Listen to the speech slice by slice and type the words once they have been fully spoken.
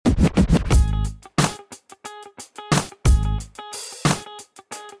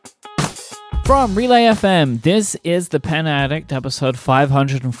From Relay FM, this is The Pen Addict, episode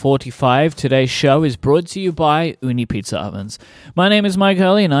 545. Today's show is brought to you by Uni Pizza Ovens. My name is Mike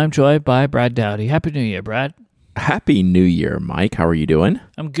Hurley, and I'm joined by Brad Dowdy. Happy New Year, Brad. Happy New Year, Mike. How are you doing?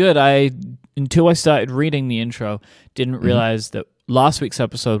 I'm good. Until I started reading the intro, didn't realize that last week's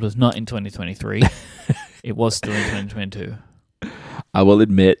episode was not in 2023. It was still in 2022. I will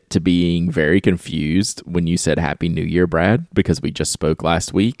admit to being very confused when you said Happy New Year, Brad, because we just spoke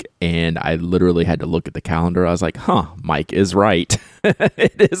last week, and I literally had to look at the calendar. I was like, Mike is right.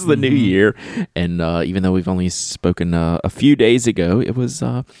 It is the new year. And even though we've only spoken a few days ago, it was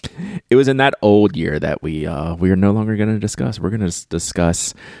in that old year that we are no longer going to discuss. We're going to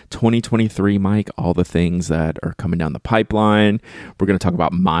discuss 2023, Mike, all the things that are coming down the pipeline. We're going to talk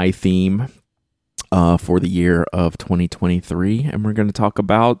about my theme for the year of 2023, and we're going to talk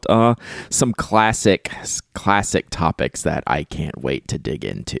about some classic topics that I can't wait to dig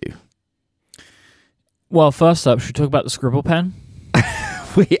into. Well, first up, should we talk about the Scribble Pen?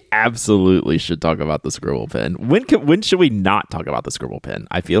 We absolutely should talk about the Scribble Pen. When should we not talk about the Scribble Pen?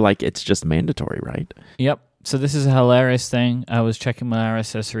 I feel like it's just mandatory, right? Yep. So this is a hilarious thing. I was checking my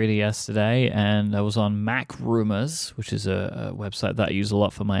RSS reader yesterday, and I was on Mac Rumors, which is a website that I use a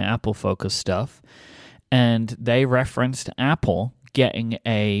lot for my Apple-focused stuff, and they referenced Apple getting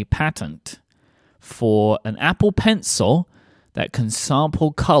a patent for an Apple Pencil that can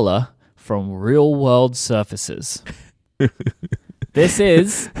sample color from real-world surfaces. This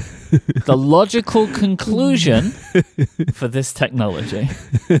is the logical conclusion for this technology.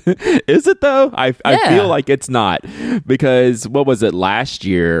 Is it though? I feel like it's not, because what was it last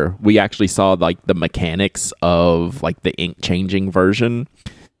year? We actually saw like the mechanics of like the ink changing version.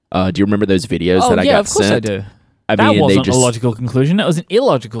 Do you remember those videos that I got sent? Of course I do. That wasn't a logical conclusion. That was an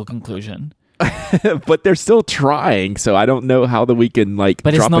illogical conclusion. But they're still trying, so I don't know how we can drop a conclusion.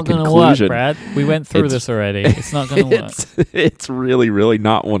 But it's not going to work, Brad. We went through this already. It's not going to work. It's really, really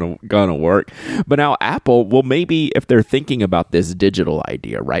not going to work. But now Apple, well, maybe if they're thinking about this digital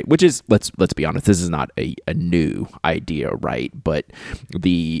idea, right? Which is, let's be honest, this is not a new idea, right? But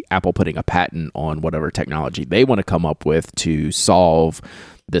the Apple putting a patent on whatever technology they want to come up with to solve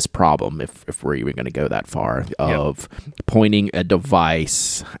this problem, if we're even going to go that far, of pointing a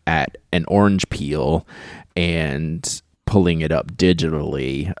device at an orange peel and pulling it up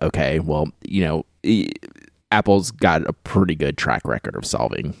digitally. Okay, well, Apple's got a pretty good track record of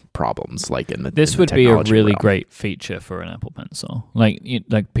solving problems This would be a really great feature for an Apple Pencil.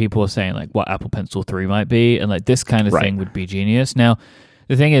 Like people are saying what Apple Pencil 3 might be, and this kind of thing would be genius. Now,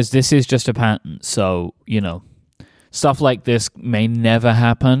 the thing is, this is just a patent, so stuff like this may never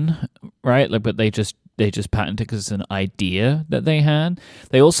happen, right? But they just patented it because it's an idea that they had.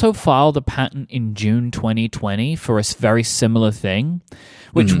 They also filed a patent in June 2020 for a very similar thing,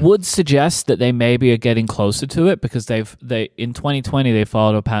 which would suggest that they maybe are getting closer to it, because in 2020 they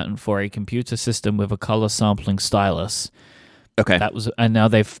filed a patent for a computer system with a color sampling stylus. Okay. And now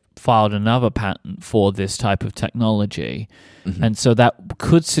they've filed another patent for this type of technology. And so that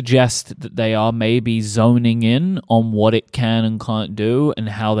could suggest that they are maybe zoning in on what it can and can't do and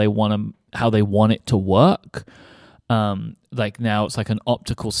how they want it to work. Now it's like an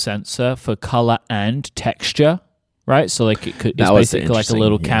optical sensor for color and texture, right? So it's basically like a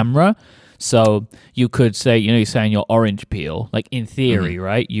little camera. So you could say, you're saying your orange peel, in theory,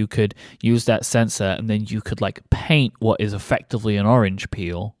 right? You could use that sensor, and then you could paint what is effectively an orange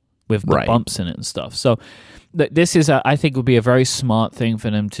peel with the bumps in it and stuff. So this is, I think, would be a very smart thing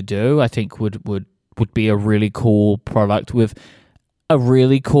for them to do. I think would be a really cool product with a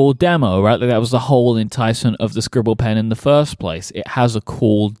really cool demo, right? That was the whole enticement of the Scribble Pen in the first place. It has a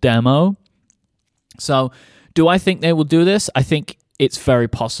cool demo. So do I think they will do this? I think it's very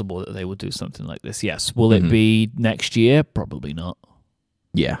possible that they will do something like this. Yes. Will it be next year? Probably not.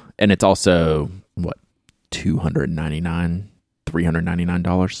 Yeah. And it's also, $299,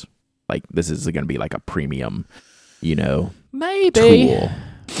 $399? This is going to be a premium, maybe tool.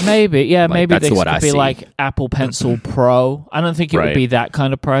 Maybe. Yeah, maybe that's they what could I be see. Apple Pencil Pro. I don't think it would be that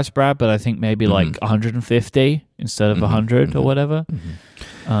kind of price, Brad, but I think maybe 150 instead of 100 or whatever.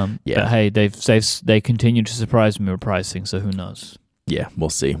 But hey, they continue to surprise me with pricing, so who knows? Yeah, we'll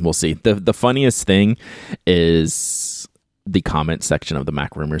see. The funniest thing is the comment section of the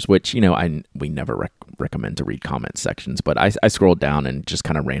Mac Rumors, which we never recommend to read comment sections, but I scrolled down and just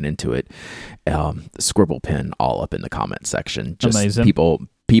kind of ran into it. Scribble Pen all up in the comment section. Just amazing. People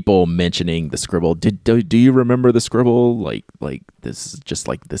people mentioning the Scribble. Do you remember the Scribble? Like this is just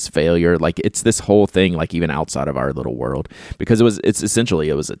like this failure. Like it's this whole thing, like even outside of our little world, because it was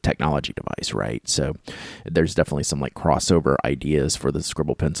a technology device, right? So there's definitely some like crossover ideas for the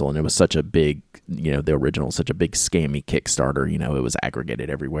Scribble pencil, and it was such a big, the original, such a big scammy Kickstarter. It was aggregated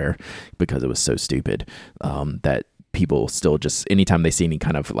everywhere because it was so stupid that people still just, anytime they see any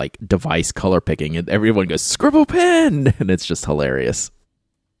kind of like device color picking, everyone goes Scribble pen, and it's just hilarious.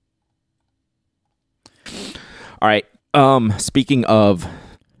 All right. Speaking of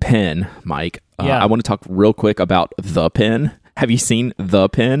pen, Mike, I want to talk real quick about the pen. Have you seen the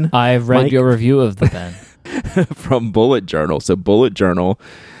pen? I've read Mike? Your review of the pen from Bullet Journal. So Bullet Journal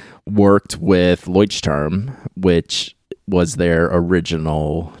worked with Leuchtturm, which was their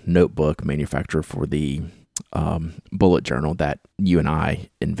original notebook manufacturer for the Bullet Journal that you and I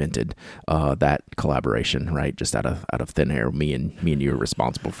invented, that collaboration, right? Just out of thin air. Me and you are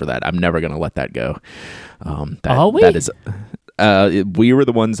responsible for that. I'm never going to let that go. That is, we were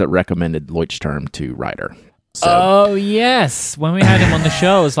the ones that recommended Leuchtturm to Ryder. So. Oh yes, when we had him on the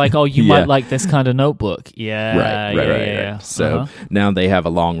show, it's like, oh, you might like this kind of notebook. Yeah, right. So now they have a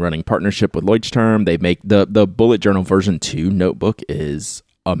long running partnership with Leuchtturm. They make the Bullet Journal version 2 notebook is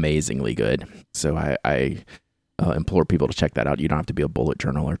amazingly good. So I implore people to check that out. You don't have to be a bullet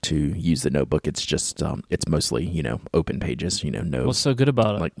journaler to use the notebook. It's just it's mostly open pages. No. What's so good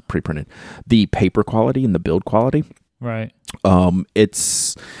about it? Like pre-printed, the paper quality and the build quality. Right.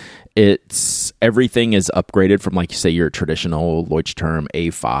 It's everything is upgraded from, like you say, your traditional Leuchtturm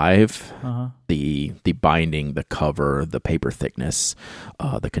A5. The binding, the cover, the paper thickness,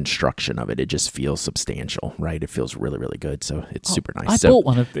 the construction of it just feels substantial, right? It feels really, really good. So it's super nice. I bought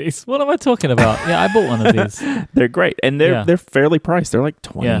one of these. What am I talking about? Yeah, I bought one of these. They're great, and they're fairly priced. They're like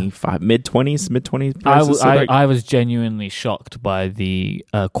 25, mid 20s prices. I was genuinely shocked by the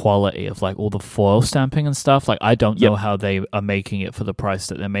quality of like all the foil stamping and stuff. Like I don't know how they are making it for the price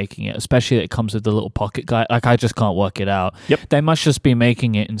that they're making it, especially that it comes with the little pocket guide. Like I just can't work it out. Yep. They must just be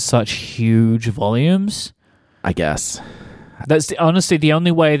making it in such huge volumes, I guess. That's honestly the only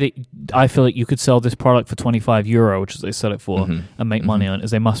way that I feel like you could sell this product for €25, which is they sell it for, and make money on it,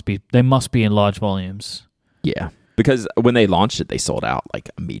 is they must be in large volumes. Yeah, because when they launched it, they sold out like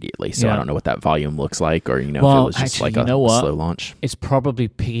immediately. So I don't know what that volume looks like, or if it was just like a slow launch. It's probably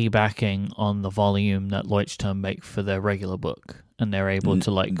piggybacking on the volume that Leuchtturm make for their regular book, and they're able to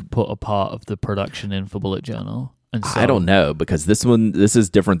like put a part of the production in for Bullet Journal. And so, I don't know, because this is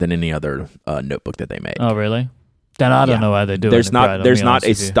different than any other notebook that they make. Oh, really? Then I don't know how they do it. There's not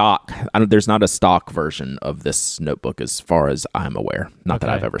a stock. There's not a stock version of this notebook, as far as I'm aware. Not that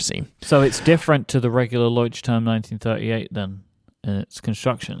I've ever seen. So it's different to the regular Leuchtturm 1938 then in its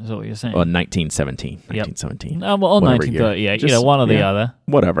construction. Is that what you're saying? Well, 1917. 1917. Well, 1938. One or the other.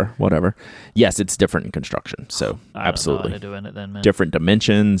 Whatever. Yes, it's different in construction. So absolutely, they're doing it then, man. Different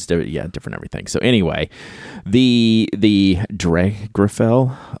dimensions. Different everything. So anyway, the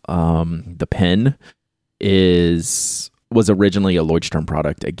Dragerfell, the pen was originally a Leuchtturm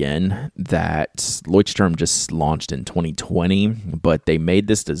product again that Leuchtturm just launched in 2020, but they made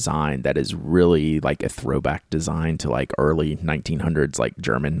this design that is really like a throwback design to like early 1900s like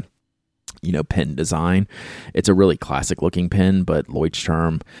German pen design. It's a really classic looking pen, but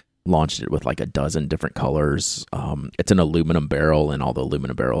Leuchtturm launched it with like a dozen different colors. It's an aluminum barrel, and all the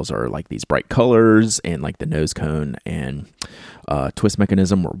aluminum barrels are like these bright colors, and like the nose cone and twist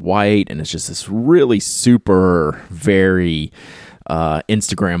mechanism were white, and it's just this really super, very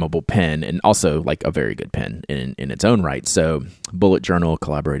Instagrammable pen, and also like a very good pen in its own right. So Bullet Journal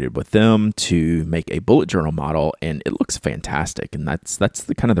collaborated with them to make a Bullet Journal model, and it looks fantastic. And that's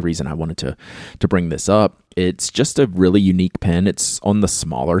the kind of the reason I wanted to bring this up. It's just a really unique pen. It's on the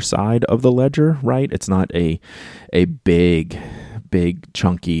smaller side of the Ledger, right? It's not a big,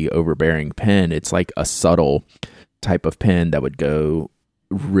 chunky, overbearing pen. It's like a subtle type of pen that would go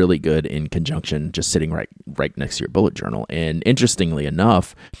really good in conjunction, just sitting right next to your Bullet Journal. And interestingly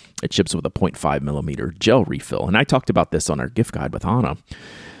enough, it ships with a 0.5 millimeter gel refill. And I talked about this on our gift guide with Hannah,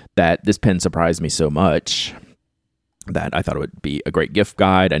 that this pen surprised me so much that I thought it would be a great gift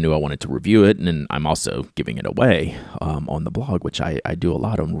guide. I knew I wanted to review it, and then I'm also giving it away on the blog, which I do a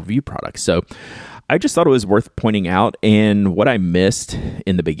lot on review products. So I just thought it was worth pointing out. And what I missed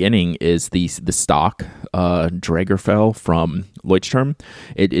in the beginning is the stock Dragerfell from Leuchtturm.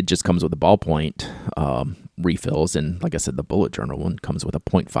 It just comes with a ballpoint refills, and like I said, the Bullet Journal one comes with a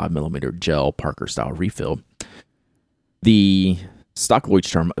 0.5 millimeter gel Parker style refill. The stock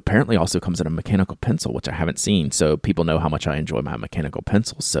Leuchtturm apparently also comes in a mechanical pencil, which I haven't seen. So people know how much I enjoy my mechanical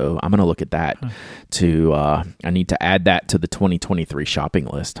pencils. So I'm going to look at that I need to add that to the 2023 shopping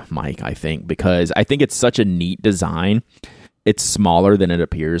list, Mike, I think, because I think it's such a neat design. It's smaller than it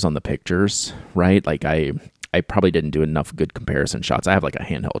appears on the pictures, right? Like I probably didn't do enough good comparison shots. I have like a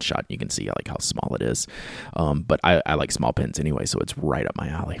handheld shot. You can see like how small it is. But I like small pens anyway, so it's right up my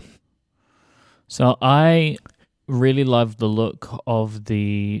alley. So I really love the look of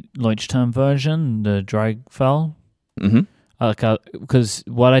the Leuchtturm version, the Dreigfell. Because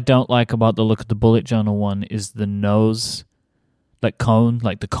what I don't like about the look of the bullet journal one is the nose, the cone,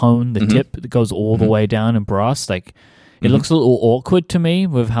 the tip that goes all the way down in brass. Like it looks a little awkward to me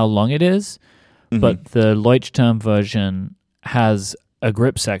with how long it is. But the Leuchtturm version has a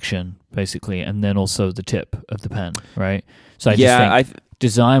grip section basically, and then also the tip of the pen, right? So I just think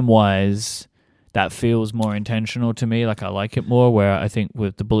design-wise, that feels more intentional to me. Like I like it more. Where I think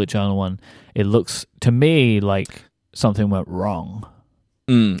with the bullet journal one, it looks to me like something went wrong.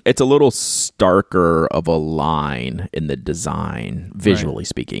 It's a little starker of a line in the design, visually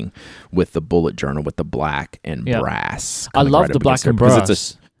speaking, with the bullet journal with the black and brass. I love the black and brass. I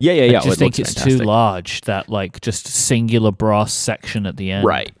just think it's fantastic. Too large, that like just singular brass section at the end.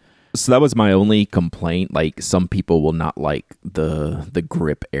 Right. So that was my only complaint. Like some people will not like the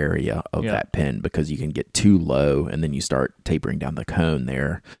grip area of that pen because you can get too low and then you start tapering down the cone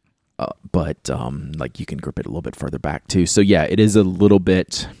there. But like you can grip it a little bit further back too. So yeah, it is a little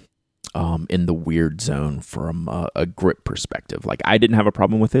bit in the weird zone from a grip perspective. Like I didn't have a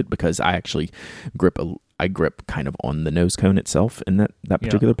problem with it because I actually grip kind of on the nose cone itself in that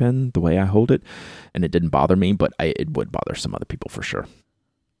particular pen, the way I hold it, and it didn't bother me, but it would bother some other people for sure.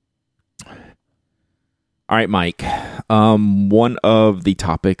 All right, Mike. One of the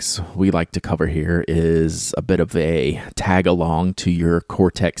topics we like to cover here is a bit of a tag along to your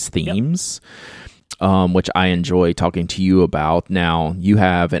Cortex themes, which I enjoy talking to you about. Now, you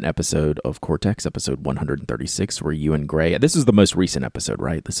have an episode of Cortex, episode 136, where you and Gray. This is the most recent episode,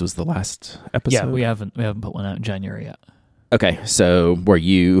 right? This was the last episode. Yeah, we haven't put one out in January yet. Okay, so where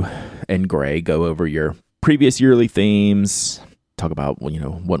you and Gray go over your previous yearly themes. Talk about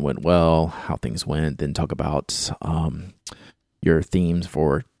what went well, how things went, then talk about your themes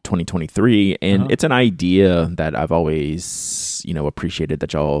for 2023. And it's an idea that I've always appreciated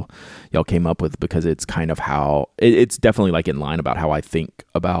that y'all came up with, because it's kind of how it's definitely like in line about how I think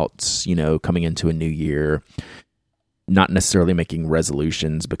about coming into a new year, not necessarily making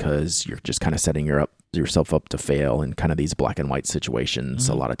resolutions because you're just kind of setting yourself up to fail in kind of these black and white situations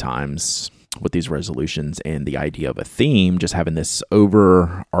a lot of times with these resolutions, and the idea of a theme, just having this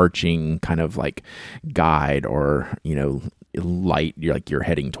overarching kind of like guide or, light you're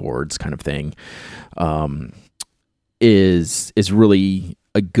heading towards kind of thing, is really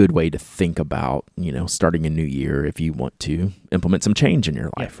a good way to think about, starting a new year if you want to implement some change in your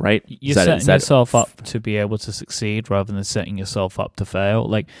life, right? You're setting yourself up to be able to succeed rather than setting yourself up to fail.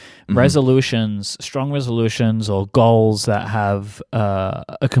 Like resolutions, strong resolutions or goals that have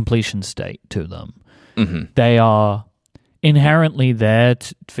a completion state to them, they are inherently there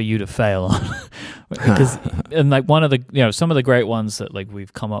for you to fail on. Because and like one of the some of the great ones that like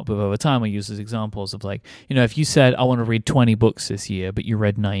we've come up with over time, we use as examples of like, if you said I want to read 20 books this year but you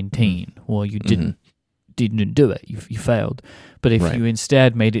read 19, well, you didn't do it, you failed. But if you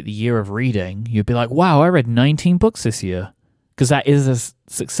instead made it the year of reading, you'd be like, wow, I read 19 books this year, because that is a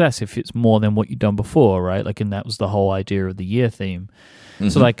success if it's more than what you've done before, right? Like, and that was the whole idea of the year theme.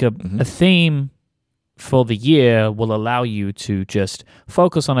 So like a theme for the year will allow you to just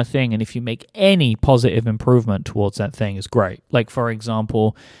focus on a thing, and if you make any positive improvement towards that thing, is great. Like, for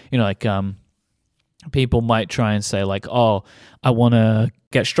example, people might try and say like, oh, I want to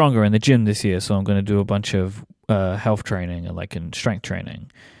get stronger in the gym this year, so I'm going to do a bunch of health training and strength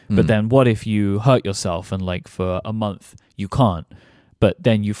training. But then what if you hurt yourself and like for a month you can't, but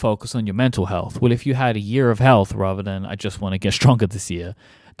then you focus on your mental health? Well, if you had a year of health rather than I just want to get stronger this year,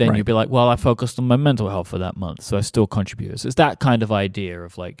 then you'd be like, well, I focused on my mental health for that month, so I still contribute. So it's that kind of idea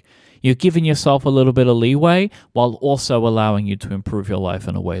of like, you're giving yourself a little bit of leeway while also allowing you to improve your life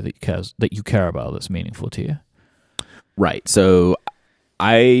in a way that you care about, that's meaningful to you. Right. So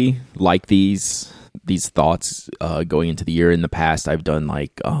I like these thoughts going into the year. In the past, I've done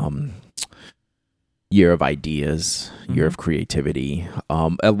like year of ideas, year of creativity.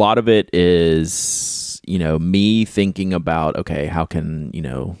 A lot of it is me thinking about, okay, how can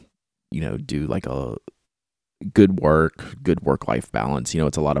do like a good work-life balance.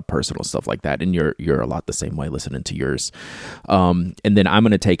 It's a lot of personal stuff like that, and you're a lot the same way listening to yours. And then I'm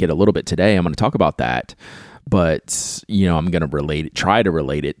going to take it a little bit today. I'm going to talk about that, But, I'm going to try to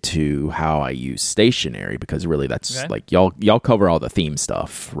relate it to how I use stationery, because really that's Okay. like y'all cover all the theme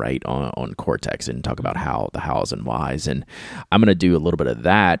stuff, right, on Cortex, and talk about the hows and whys. And I'm going to do a little bit of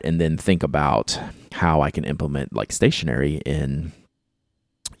that and then think about how I can implement like stationery in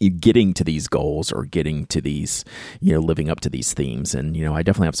getting to these goals, or getting to these, living up to these themes. And, I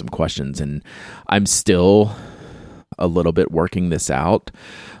definitely have some questions, and I'm still a little bit working this out.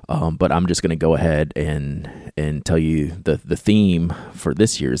 But I'm just going to go ahead and tell you the theme for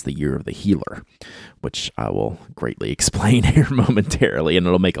this year is the Year of the Healer, which I will greatly explain here momentarily, and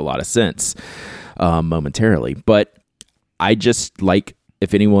it'll make a lot of sense momentarily. But I just like,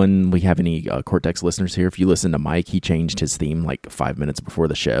 if we have any Cortex listeners here, if you listen to Mike, he changed his theme like 5 minutes before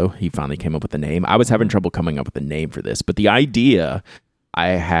the show. He finally came up with a name. I was having trouble coming up with a name for this, but the idea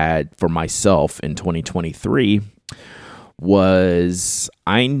I had for myself in 2023 was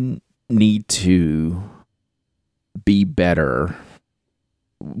I need to be better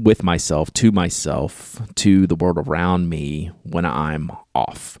with myself, to the world around me when I'm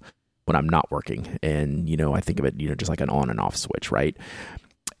off, when I'm not working. And, I think of it, just like an on and off switch, right?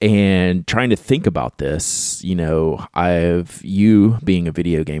 And trying to think about this, you being a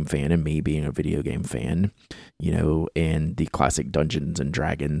video game fan and me being a video game fan, and the classic Dungeons and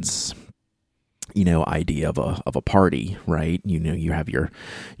Dragons idea of a party, right? You have your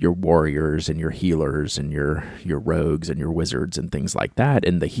warriors and your healers and your rogues and your wizards and things like that.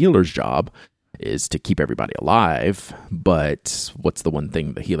 And the healer's job is to keep everybody alive. But what's the one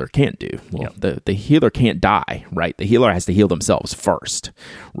thing the healer can't do? Well, the healer can't die, right? The healer has to heal themselves first,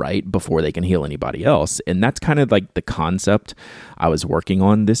 right? Before they can heal anybody else. And that's kind of like the concept I was working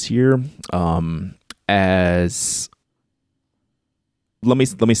on this year. As let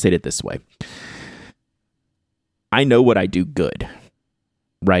me state it this way. I know what I do good,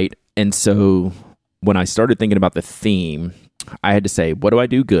 right? And so when I started thinking about the theme, I had to say, what do I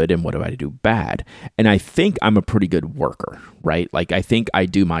do good and what do I do bad? And I think I'm a pretty good worker, right? Like, I think I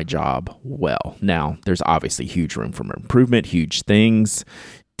do my job well. Now, there's obviously huge room for improvement, huge things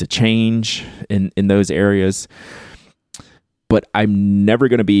to change in those areas. But I'm never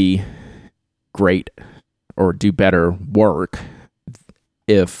going to be great or do better work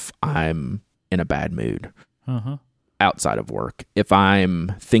if I'm in a bad mood. Outside of work, if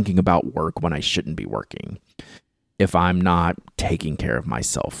I'm thinking about work when I shouldn't be working, if I'm not taking care of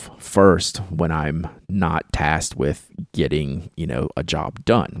myself first, when I'm not tasked with getting, a job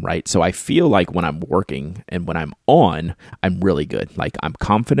done, right? So I feel like when I'm working and when I'm on, I'm really good. Like, I'm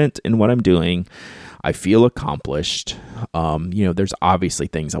confident in what I'm doing. I feel accomplished. There's obviously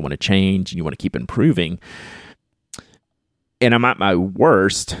things I want to change and you want to keep improving. And I'm at my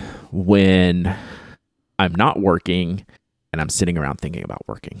worst when I'm not working and I'm sitting around thinking about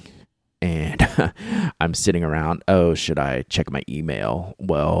working. And I'm sitting around, should I check my email?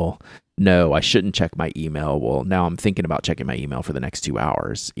 Well, no, I shouldn't check my email. Well, now I'm thinking about checking my email for the next 2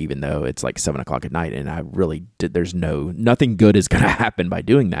 hours, even though it's like 7:00 at night. And I really there's nothing good is going to happen by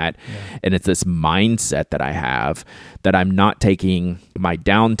doing that. Yeah. And it's this mindset that I have that I'm not taking my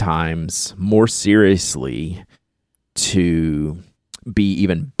downtimes more seriously to be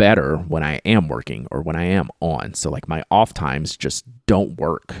even better when I am working or when I am on. So like my off times just don't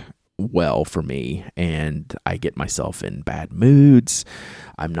work well for me, and I get myself in bad moods.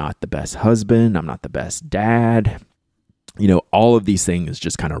 I'm not the best husband. I'm not the best dad. All of these things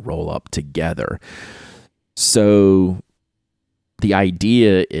just kind of roll up together. So the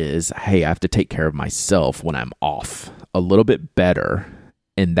idea is, hey, I have to take care of myself when I'm off a little bit better.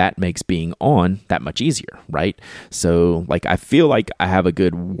 And that makes being on that much easier, right? So like, I feel like I have a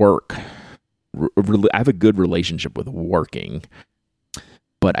good relationship with working,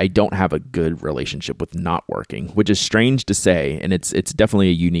 but I don't have a good relationship with not working, which is strange to say. And it's definitely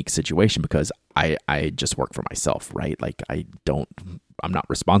a unique situation because I just work for myself, right? Like I'm not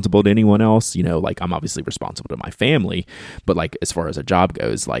responsible to anyone else, like I'm obviously responsible to my family, but like as far as a job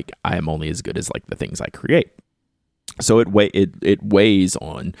goes, like I am only as good as like the things I create. So it weighs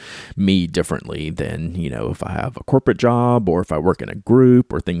on me differently than, if I have a corporate job or if I work in a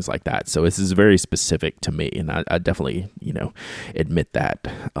group or things like that. So this is very specific to me, and I definitely, admit that.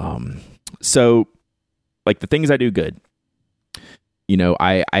 So like the things I do good,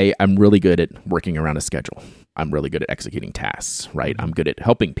 I'm really good at working around a schedule. I'm really good at executing tasks, right? I'm good at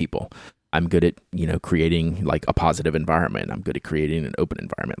helping people. I'm good at, creating like a positive environment. I'm good at creating an open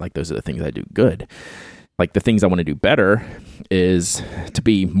environment. Like those are the things I do good. Like the things I want to do better is to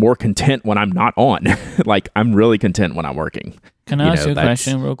be more content when I'm not on. Like I'm really content when I'm working. Can I ask you a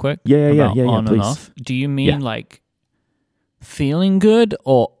question real quick? Yeah, on please. and off? Do you mean like feeling good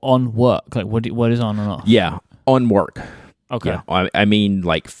or on work? Like what is on and off? Yeah, on work. Okay. Yeah, I mean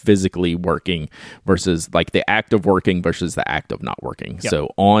like physically working versus like the act of working versus the act of not working. Yep.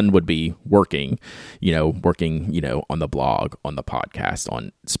 So on would be working, working, on the blog, on the podcast,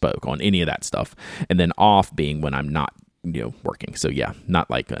 on Spoke, on any of that stuff. And then off being when I'm not, working. So yeah, not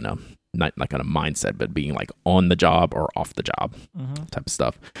like on a mindset, but being like on the job or off the job type of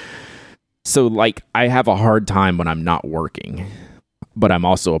stuff. So like I have a hard time when I'm not working, but I'm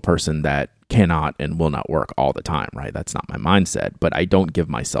also a person that cannot and will not work all the time, right? That's not my mindset, but I don't give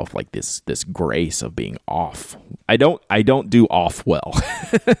myself like this grace of being off. I don't do off well.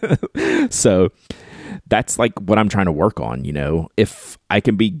 So that's like what I'm trying to work on, If I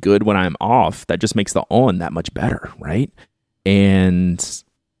can be good when I'm off, that just makes the on that much better, right? And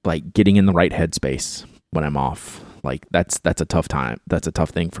like getting in the right headspace when I'm off. Like that's a tough time. That's a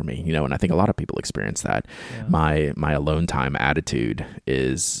tough thing for me, and I think a lot of people experience that. Yeah. My alone time attitude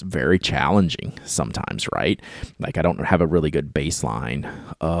is very challenging sometimes, right? Like I don't have a really good baseline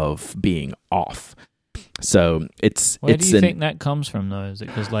of being off. So Where do you think that comes from though? Is it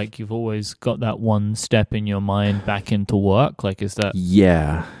because like you've always got that one step in your mind back into work? Like is that?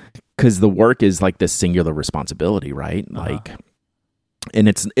 Yeah, because the work is like this singular responsibility, right? Like. And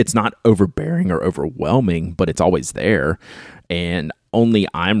it's not overbearing or overwhelming, but it's always there, and only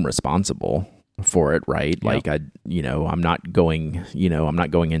I'm responsible for it, right? Yep. Like I'm not going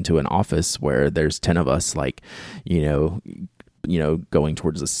into an office where there's 10 of us, like, going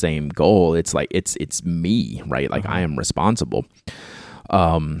towards the same goal. It's like it's me, right? Like I am responsible.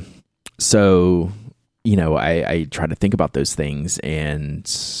 So I try to think about those things and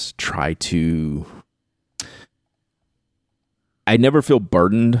try to. I never feel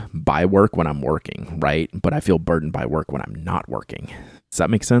burdened by work when I'm working, right? But I feel burdened by work when I'm not working. Does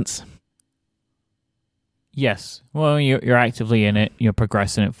that make sense? Yes. Well, you're actively in it. You're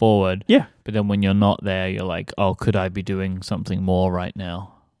progressing it forward. Yeah. But then when you're not there, you're like, oh, could I be doing something more right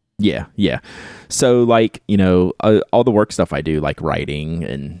now? Yeah. So like, all the work stuff I do, like writing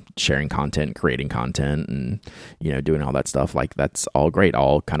and sharing content, creating content and, doing all that stuff, like that's all great.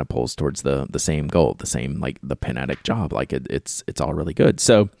 All kind of pulls towards the same goal, the same, like the pen addict job. Like it's all really good.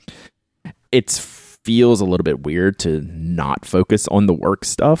 So it feels a little bit weird to not focus on the work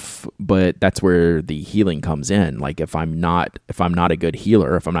stuff, but that's where the healing comes in. Like if I'm not a good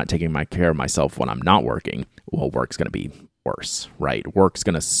healer, if I'm not taking care of myself when I'm not working, well, work's going to be worse, right? Work's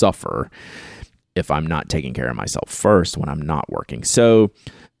going to suffer if I'm not taking care of myself first when I'm not working. So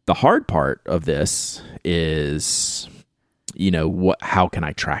the hard part of this is, how can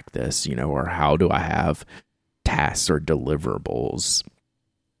I track this, or how do I have tasks or deliverables?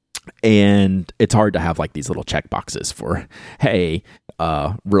 And it's hard to have like these little check boxes for, hey,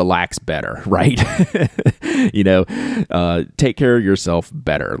 relax better, right? Take care of yourself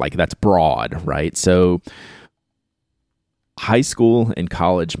better. Like that's broad, right? So high school and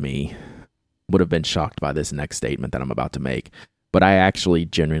college me would have been shocked by this next statement that I'm about to make, but I actually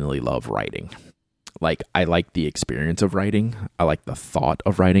genuinely love writing. Like I like the experience of writing. I like the thought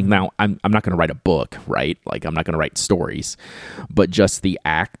of writing. Now I'm not going to write a book, right? Like I'm not going to write stories, but just the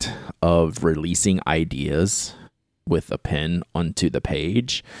act of releasing ideas with a pen onto the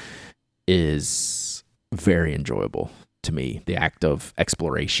page is very enjoyable to me. The act of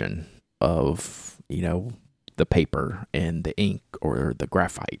exploration of, the paper and the ink or the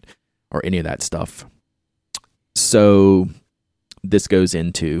graphite or any of that stuff. So this goes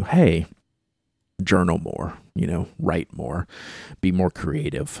into, hey, journal more, write more, be more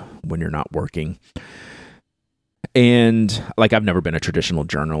creative when you're not working. And like I've never been a traditional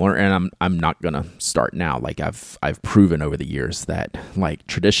journaler, and I'm not gonna start now. Like I've proven over the years that like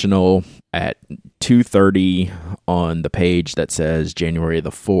traditional at 2:30 on the page that says January the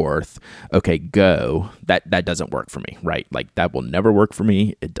 4th, okay, go. That doesn't work for me, right? Like that will never work for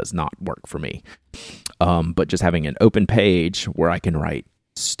me. It does not work for me. But just having an open page where I can write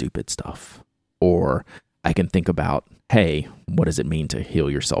stupid stuff, or I can think about, hey, what does it mean to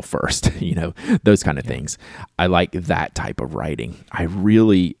heal yourself first? Those kind of things. I like that type of writing. I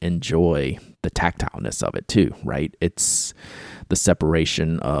really enjoy the tactileness of it too, right? It's the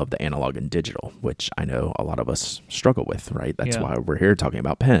separation of the analog and digital, which I know a lot of us struggle with, right? That's why we're here talking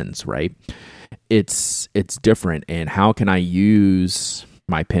about pens, right? It's different. And how can I use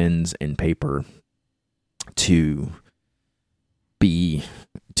my pens and paper to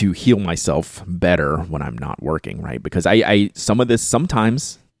heal myself better when I'm not working, right? Because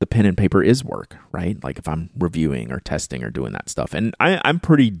sometimes the pen and paper is work, right? Like if I'm reviewing or testing or doing that stuff. And I'm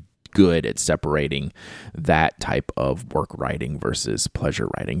pretty good at separating that type of work writing versus pleasure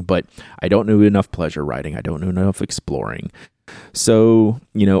writing. But I don't know enough pleasure writing. I don't know enough exploring. So,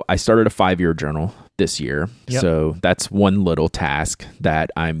 I started a 5-year journal this year. Yep. So that's one little task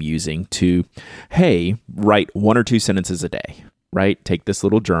that I'm using to, hey, write 1 or 2 sentences a day, right? Take this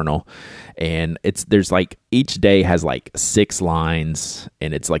little journal, and there's like, each day has like 6 lines,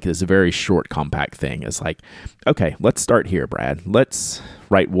 and it's like this very short, compact thing. It's like, okay, let's start here, Brad. Let's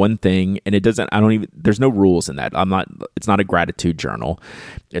write one thing, and there's no rules in that. It's not a gratitude journal.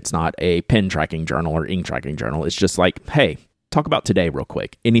 It's not a pen tracking journal or ink tracking journal. It's just like, hey, talk about today real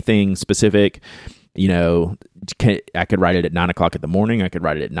quick. Anything specific, I could write it at 9 o'clock in the morning. I could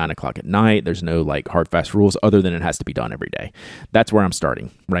write it at 9 o'clock at night. There's no like hard, fast rules other than it has to be done every day. That's where I'm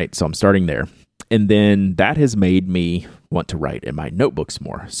starting, right? So I'm starting there. And then that has made me want to write in my notebooks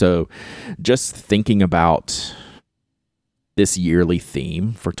more. So just thinking about this yearly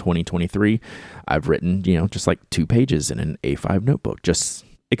theme for 2023, I've written, just like 2 pages in an A5 notebook, just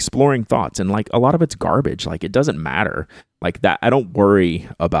exploring thoughts. And like a lot of it's garbage. Like it doesn't matter like that. I don't worry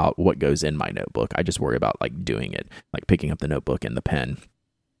about what goes in my notebook. I just worry about like doing it, like picking up the notebook and the pen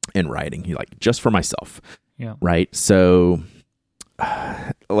and writing, like just for myself. Yeah. Right. So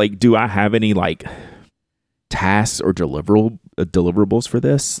like, do I have any like tasks or deliverables for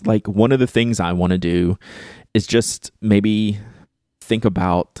this? Like one of the things I want to do is just maybe think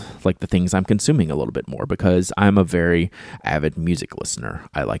about like the things I'm consuming a little bit more, because I'm a very avid music listener.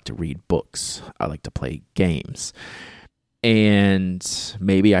 I like to read books. I like to play games. And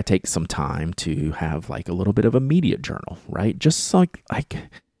maybe I take some time to have like a little bit of a media journal, right? Just like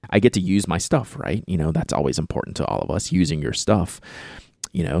I get to use my stuff, right? That's always important to all of us, using your stuff.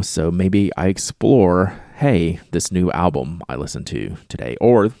 So maybe I explore, hey, this new album I listened to today,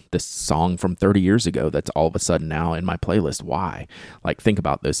 or this song from 30 years ago that's all of a sudden now in my playlist. Why? Like, think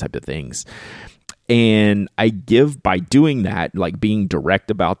about those type of things. And by doing that, like being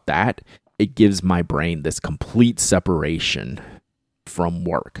direct about that, it gives my brain this complete separation from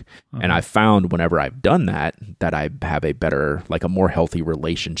work. And I found whenever I've done that I have a better, like a more healthy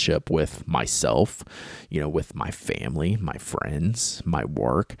relationship with myself, with my family, my friends, my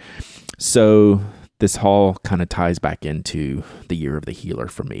work. So this all kind of ties back into the year of the healer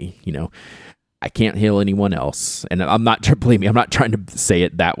for me. I can't heal anyone else. And I'm not, believe me, I'm not trying to say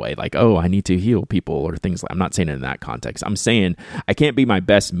it that way. Like, oh, I need to heal people or things like, I'm not saying it in that context. I'm saying I can't be my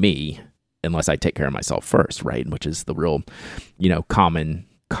best me unless I take care of myself first, right? Which is the real, common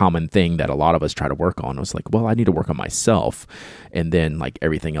thing that a lot of us try to work on. It was like, well, I need to work on myself, and then like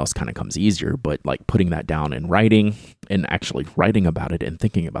everything else kind of comes easier. But like putting that down in writing and actually writing about it and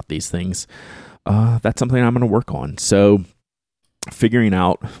thinking about these things, that's something I'm going to work on. So figuring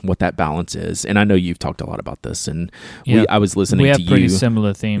out what that balance is. And I know you've talked a lot about this, and I was listening to you. We have pretty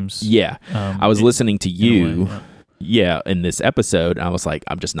similar themes. Yeah. I was listening to you. In this episode, I was like,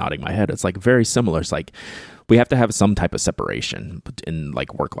 I'm just nodding my head. It's like very similar. It's like we have to have some type of separation in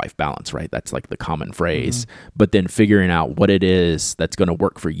like work-life balance, right? That's like the common phrase. But then figuring out what it is that's going to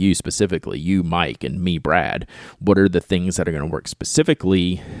work for you specifically, you, Mike, and me, Brad. What are the things that are going to work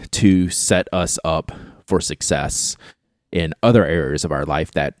specifically to set us up for success in other areas of our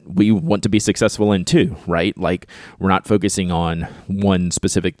life that we want to be successful in too, right? Like we're not focusing on one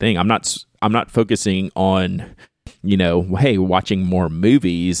specific thing. I'm not focusing on hey, watching more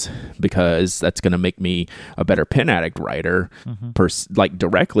movies because that's going to make me a better pen addict writer, like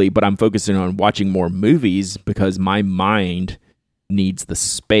directly, but I'm focusing on watching more movies because my mind needs the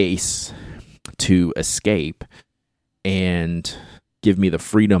space to escape and give me the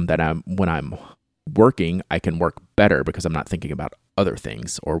freedom that when I'm working, I can work better because I'm not thinking about other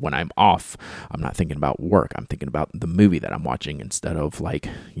things. Or when I'm off, I'm not thinking about work. I'm thinking about the movie that I'm watching instead of like,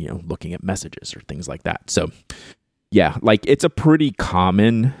 looking at messages or things like that. So yeah, like it's a pretty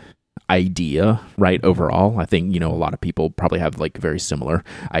common idea, right? Overall, I think, a lot of people probably have like very similar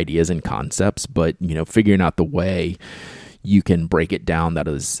ideas and concepts, but, figuring out the way you can break it down that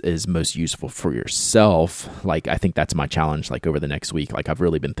is most useful for yourself. Like, I think that's my challenge, like over the next week. Like I've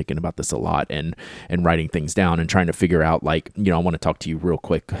really been thinking about this a lot and writing things down and trying to figure out like, I want to talk to you real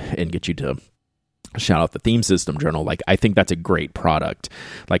quick and get you to shout out the Theme System Journal. Like, I think that's a great product.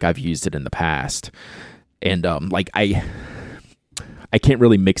 Like I've used it in the past. And like I can't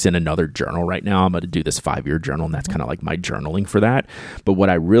really mix in another journal right now. I'm going to do this 5-year journal, and that's kind of like my journaling for that. But what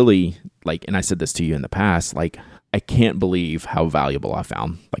I really like, and I said this to you in the past, like I can't believe how valuable I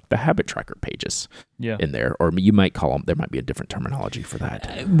found like the habit tracker pages in there, or you might call them, there might be a different terminology for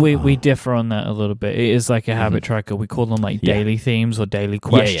that. We differ on that a little bit. It is like a habit tracker. We call them like daily themes or daily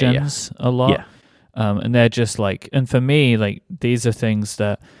questions a lot. And they're just like, and for me, like, these are things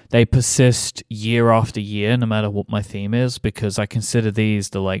that they persist year after year, no matter what my theme is, because I consider these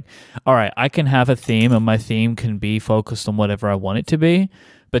the like, all right, I can have a theme and my theme can be focused on whatever I want it to be.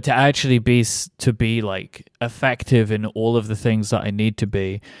 But to actually be like effective in all of the things that I need to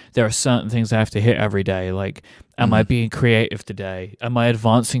be, there are certain things I have to hit every day. Like, am I being creative today? Am I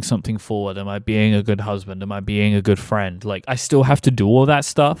advancing something forward? Am I being a good husband? Am I being a good friend? Like, I still have to do all that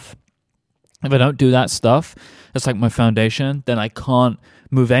stuff. If I don't do that stuff, that's like my foundation, then I can't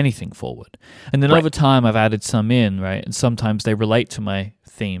move anything forward. And then over time, I've added some in, right? And sometimes they relate to my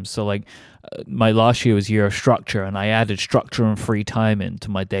themes. So like my last year was year of structure, and I added structure and free time into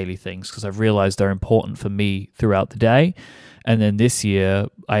my daily things because I've realized they're important for me throughout the day. And then this year,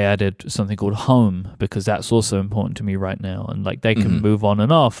 I added something called home because that's also important to me right now. And like they can move on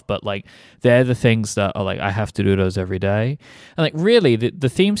and off, but like they're the things that are like I have to do those every day. And like really, the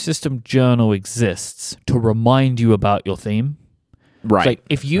theme system journal exists to remind you about your theme. Right. It's like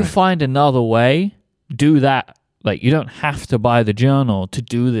if you find another way, do that. Like you don't have to buy the journal to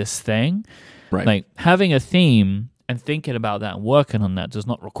do this thing. Right. Like having a theme and thinking about that and working on that does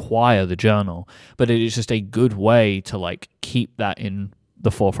not require the journal, but it is just a good way to like keep that in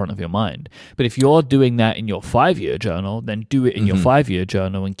the forefront of your mind. But if you're doing that in your 5-year journal, then do it in your 5-year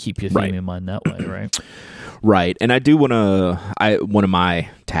journal and keep your theme in mind that way, right? Right. And I do want to, one of my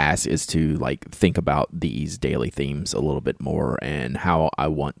tasks is to like think about these daily themes a little bit more and how I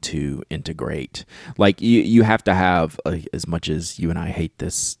want to integrate. Like you have to have, as much as you and I hate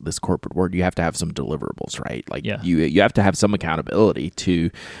this corporate word, you have to have some deliverables, right? Like you have to have some accountability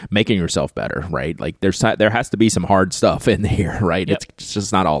to making yourself better, right? Like there has to be some hard stuff in here, right? Yep. It's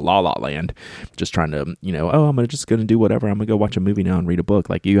just not all la la land, just trying to, I'm just going to do whatever. I'm going to go watch a movie now and read a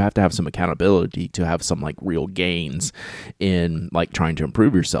book. Like you have to have some accountability to have some like real gains in like trying to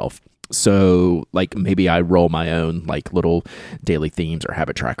improve yourself. So like maybe I roll my own like little daily themes or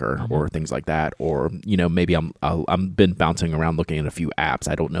habit tracker or things like that, or maybe I'm been bouncing around looking at a few apps.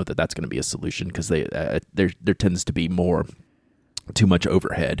 I don't know that that's going to be a solution because there tends to be too much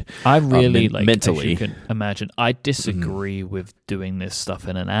overhead. I really mentally. As you can imagine, I disagree with doing this stuff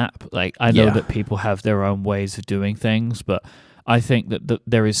in an app. Like I know that people have their own ways of doing things, but I think that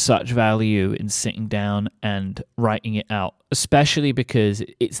there is such value in sitting down and writing it out, especially because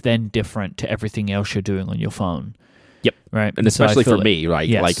it's then different to everything else you're doing on your phone. Yep. Right. And especially for me, right?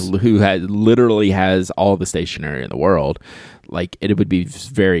 Yes. Like who literally has all the stationery in the world, like it would be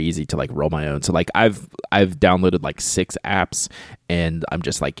very easy to like roll my own. So like I've downloaded like 6 apps and I'm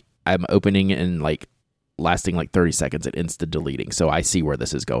just like, I'm opening and like lasting like 30 seconds and instant deleting. So I see where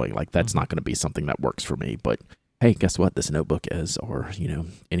this is going. Like that's not going to be something that works for me, but hey, guess what? This notebook is, or,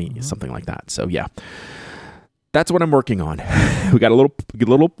 something like that. So yeah, that's what I'm working on. We got a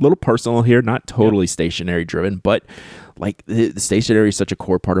little personal here, not totally stationary driven, but like the stationary is such a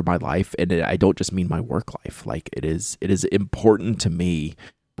core part of my life. And I don't just mean my work life. Like it is important to me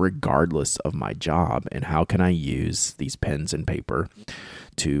regardless of my job. And how can I use these pens and paper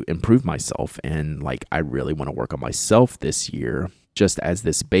to improve myself? And like, I really want to work on myself this year, just as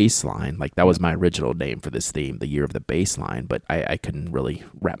this baseline. Like that was my original name for this theme, the year of the baseline, but I couldn't really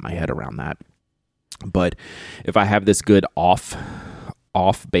wrap my head around that. But if I have this good off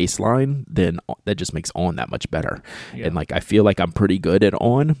baseline, then that just makes on that much better. Yeah. And like I feel like I'm pretty good at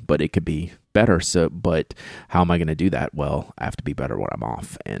on, but it could be better. So, but how am I going to do that? Well, I have to be better when I'm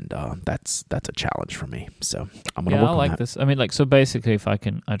off, and that's a challenge for me. So I'm going to work on that. This. I mean, like, so basically,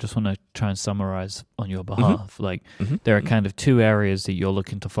 I just want to try and summarize on your behalf. Like, there are kind of 2 areas that you're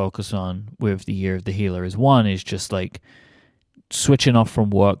looking to focus on with the Year of the Healer. One is just like switching off from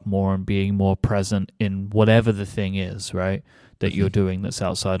work more and being more present in whatever the thing is, right, that you're doing that's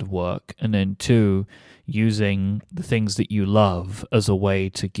outside of work. And then 2, using the things that you love as a way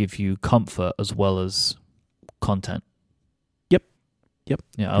to give you comfort as well as content. Yep.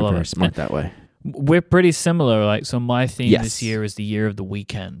 Yeah, I love it. Very smart that way. We're pretty similar. Like, so my theme this year is the Year of the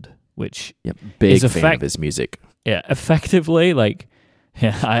Weekend, which big fan of his music. Yeah, effectively, like,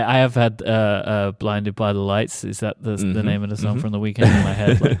 yeah, I have had Blinded by the Lights. Is that the name of the song from The Weeknd in my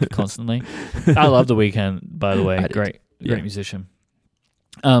head, like, constantly? I love The Weeknd, by the way. Great musician.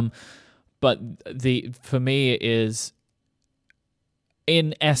 But for me is,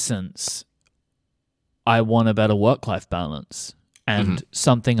 in essence, I want a better work-life balance. And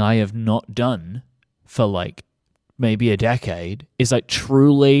something I have not done for like maybe a decade is like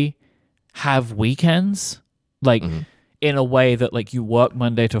truly have weekends, like in a way that like you work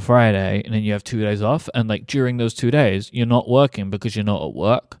Monday to Friday and then you have 2 days off. And like during those 2 days, you're not working because you're not at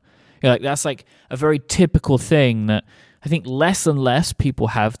work. You're like, that's like a very typical thing that I think less and less people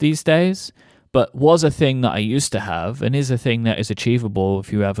have these days. but was a thing that I used to have and is a thing that is achievable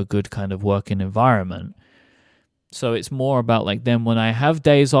if you have a good kind of working environment. So it's more about like then when I have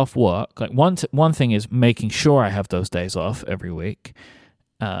days off work, like one thing is making sure I have those days off every week,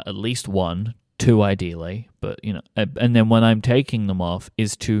 at least 1, 2 ideally. But and then when I'm taking them off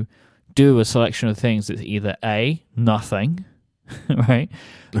is to do a selection of things that's either A, nothing, right?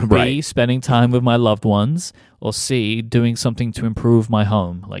 B, spending time with my loved ones, or C, doing something to improve my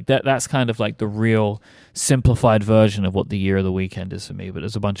home. Like that's kind of like the real simplified version of what the year of the weekend is for me. But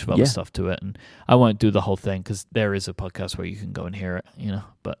there's a bunch of other stuff to it, and I won't do the whole thing because there is a podcast where you can go and hear it,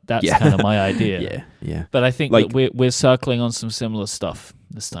 But that's kind of my idea. Yeah. But I think that we're circling on some similar stuff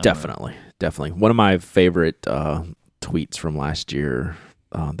this time. Definitely. One of my favorite tweets from last year.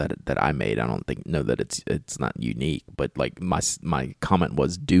 That I made. I don't know that it's not unique, but like my comment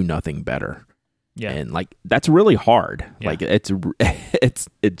was do nothing better. Yeah, and like that's really hard. Yeah. Like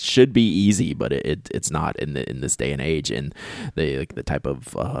it should be easy, but it's not in this day and age, and the type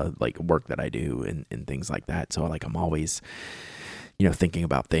of like work that I do and things like that. So like I'm always thinking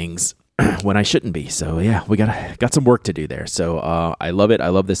about things when I shouldn't be. So yeah, we got some work to do there. So I love it. I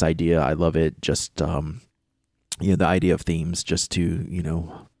love this idea. I love it. Just the idea of themes just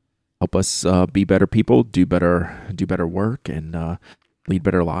to, help us be better people, do better work, and lead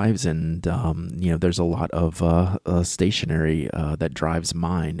better lives. And, there's a lot of stationery that drives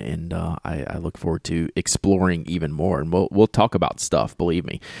mine, and I look forward to exploring even more. And we'll talk about stuff, believe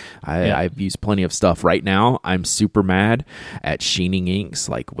me. I've used plenty of stuff. Right now, I'm super mad at sheening inks,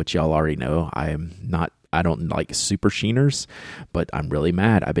 like what y'all already know. I don't like super sheeners, but I'm really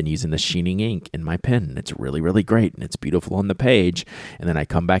mad. I've been using the sheening ink in my pen, and it's really, really great, and it's beautiful on the page. And then I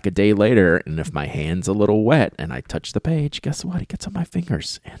come back a day later, and if my hand's a little wet and I touch the page, guess what? It gets on my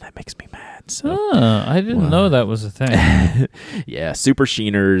fingers, and that makes me mad. So, I didn't know that was a thing. Yeah, super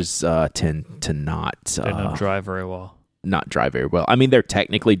sheeners tend to not... They don't dry very well. Not dry very well. I mean, they're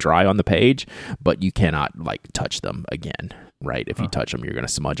technically dry on the page, but you cannot touch them again. Right, if you touch them, you're going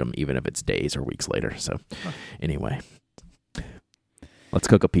to smudge them, even if it's days or weeks later. So, anyway, let's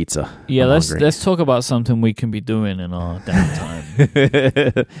cook a pizza. Yeah, let's talk about something we can be doing in our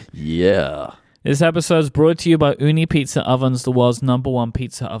downtime. Yeah. This episode is brought to you by Ooni Pizza Ovens, the world's #1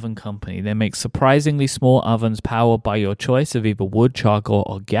 pizza oven company. They make surprisingly small ovens powered by your choice of either wood, charcoal,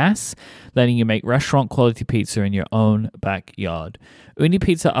 or gas, letting you make restaurant-quality pizza in your own backyard. Ooni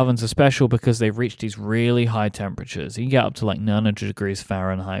Pizza Ovens are special because they've reached these really high temperatures. You can get up to 900 degrees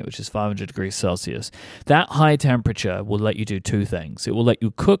Fahrenheit, which is 500 degrees Celsius. That high temperature will let you do 2 things. It will let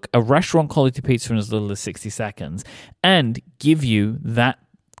you cook a restaurant-quality pizza in as little as 60 seconds and give you that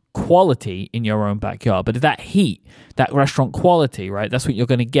quality in your own backyard. But that heat, that restaurant quality, right, that's what you're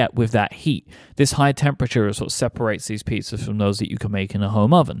going to get with that heat. This high temperature is what separates these pizzas from those that you can make in a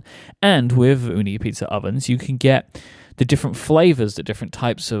home oven. And with Ooni Pizza Ovens, you can get the different flavors that different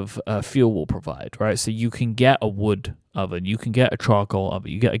types of fuel will provide, right? So you can get a wood oven, you can get a charcoal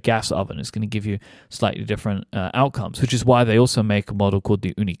oven, you get a gas oven. It's going to give you slightly different outcomes, which is why they also make a model called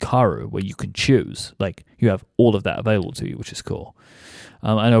the Unikaru, where you can choose. Like, you have all of that available to you, which is cool.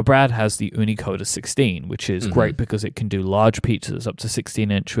 I know Brad has the Unicoda 16, which is great because it can do large pizzas up to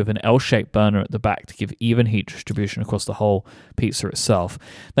 16-inch with an L-shaped burner at the back to give even heat distribution across the whole pizza itself.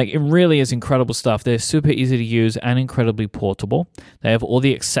 Like, it really is incredible stuff. They're super easy to use and incredibly portable. They have all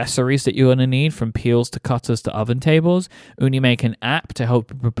the accessories that you're going to need, from peels to cutters to oven tables. Ooni make an app to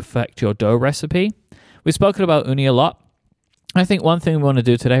help you perfect your dough recipe. We've spoken about Ooni a lot. I think one thing we want to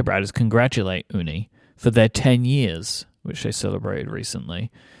do today, Brad, is congratulate Ooni for their 10 years, which they celebrated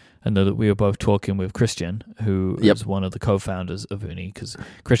recently. I know that we were both talking with Christian, who is one of the co-founders of Ooni, because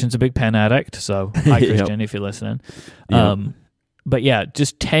Christian's a big pen addict. So hi, Christian, if you're listening. But yeah,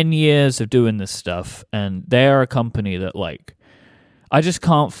 just 10 years of doing this stuff, and they're a company that, I just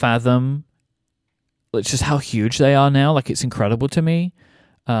can't fathom just how huge they are now. It's incredible to me.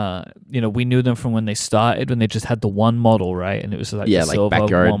 We knew them from when they started, when they just had the one model, right? And it was the silver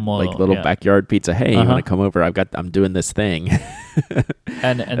backyard, one model. Little backyard pizza. Hey, you want to come over? I'm doing this thing.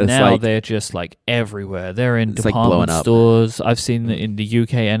 and now they're just everywhere. They're in department stores. I've seen them in the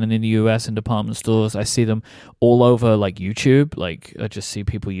UK and in the US in department stores. I see them all over YouTube. I just see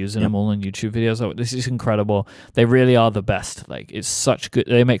people using them all in YouTube videos. This is incredible. They really are the best. It's such good.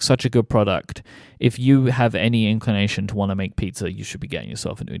 They make such a good product. If you have any inclination to want to make pizza, you should be getting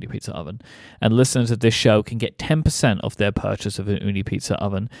yourself an Ooni Pizza Oven. And listeners of this show can get 10% off their purchase of an Ooni Pizza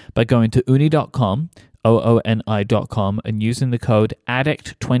Oven by going to ooni.com, OONI.com, and using the code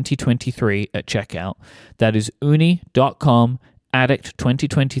ADDICT2023 at checkout. That is ooni.com,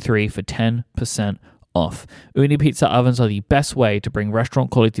 ADDICT2023 for 10% off. Uni Pizza Ovens are the best way to bring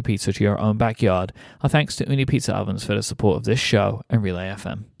restaurant quality pizza to your own backyard. Our thanks to Uni Pizza Ovens for the support of this show and Relay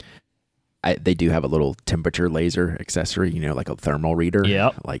FM. They do have a little temperature laser accessory, like a thermal reader.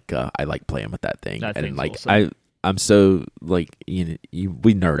 Yep. I like playing with that thing. That and thing's awesome. I'm so we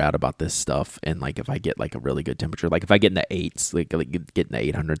nerd out about this stuff, and like if I get like a really good temperature, like if I get in the 8s, like get in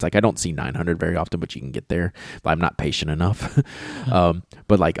the 800s, like I don't see 900 very often, but you can get there. But I'm not patient enough.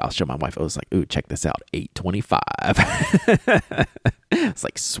 But like I'll show my wife. I was like, "Ooh, check this out, 825." It's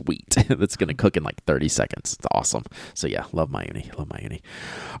like sweet. That's gonna cook in like 30 seconds. It's awesome. So yeah, love my uni.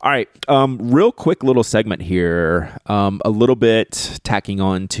 All right, real quick little segment here. A little bit tacking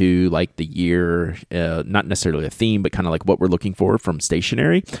on to like the year, not necessarily a theme, but kind of like what we're looking for from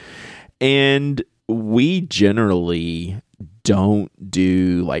stationery. And we generally don't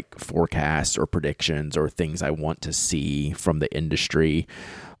do like forecasts or predictions or things I want to see from the industry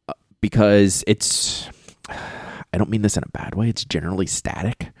because I don't mean this in a bad way. It's generally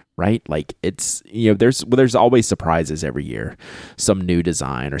static, right? Like it's, there's always surprises every year. Some new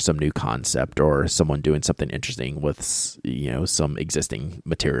design or some new concept or someone doing something interesting with, some existing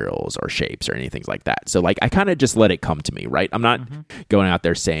materials or shapes or anything like that. So like I kind of just let it come to me, right? I'm not going out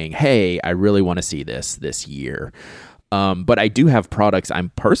there saying, hey, I really want to see this year. But I do have products I'm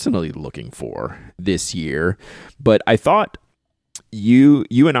personally looking for this year. But I thought you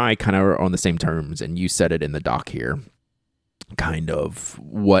and I kind of are on the same terms, and you said it in the doc here, kind of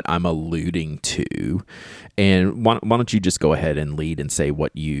what I'm alluding to. And why don't you just go ahead and lead and say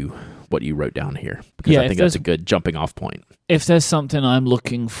what you wrote down here? Because I think that's a good jumping off point. If there's something I'm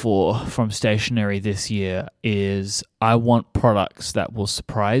looking for from stationery this year is I want products that will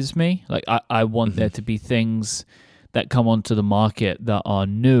surprise me. Like I want there to be things that come onto the market that are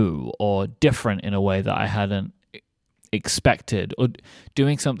new or different in a way that I hadn't expected, or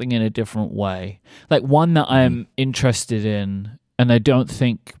doing something in a different way. Like one that I'm interested in, and I don't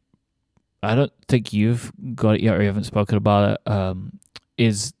think you've got it yet, or you haven't spoken about it,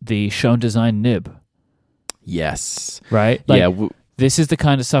 is the Shown Design nib. Yes. Right? Like, this is the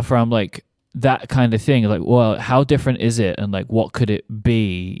kind of stuff where I'm like, that kind of thing, like, well, how different is it? And like, what could it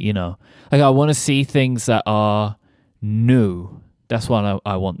be? Like I want to see things that are new. That's what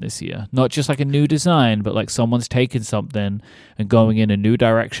I want this year. Not just like a new design, but like someone's taken something and going in a new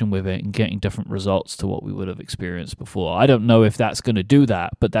direction with it and getting different results to what we would have experienced before. I don't know if that's going to do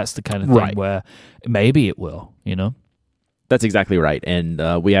that, but that's the kind of thing where maybe it will, That's exactly right.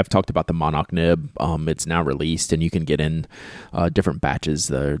 And we have talked about the Monarch nib. It's now released, and you can get in different batches.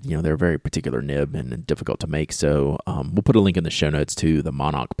 They're a very particular nib and difficult to make. So we'll put a link in the show notes to the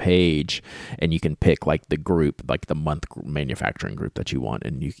Monarch page, and you can pick like the group, like the month manufacturing group that you want,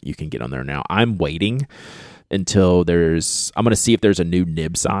 and you can get on there now. I'm waiting until I'm going to see if there's a new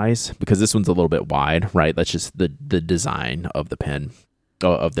nib size, because this one's a little bit wide, right? That's just the design of the pen.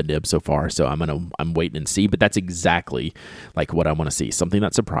 Of the nib so far, so I'm waiting and see, but that's exactly like what I want to see, something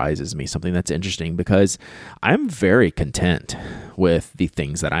that surprises me, something that's interesting, because I'm very content with the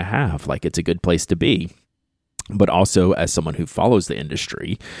things that I have. Like it's a good place to be, but also as someone who follows the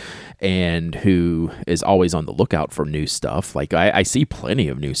industry and who is always on the lookout for new stuff, like I see plenty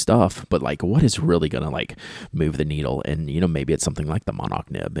of new stuff, but like what is really gonna like move the needle? And maybe it's something like the Monarch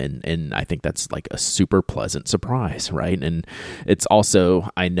nib, and I think that's like a super pleasant surprise, right? And it's also,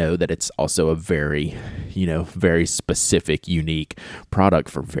 I know that it's also a very very specific, unique product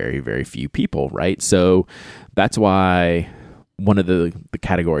for very, very few people, right? So that's why one of the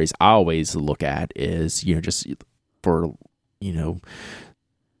categories I always look at is, just for,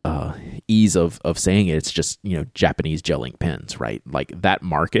 ease of saying it, it's just, Japanese gel ink pens, right? Like that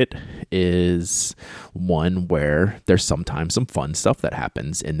market is one where there's sometimes some fun stuff that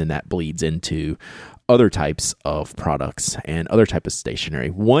happens, and then that bleeds into other types of products and other type of stationery.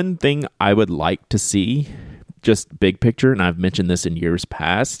 One thing I would like to see, just big picture, and I've mentioned this in years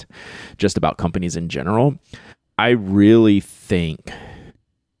past, just about companies in general, I really think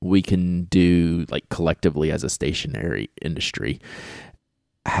we can do, like collectively as a stationery industry,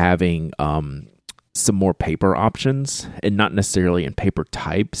 having some more paper options, and not necessarily in paper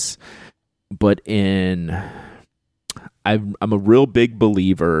types, but I'm a real big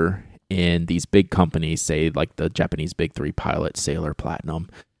believer in these big companies, say like the Japanese big three, Pilot, Sailor, Platinum,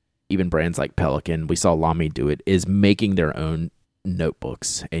 even brands like Pelican, we saw Lamy do it, is making their own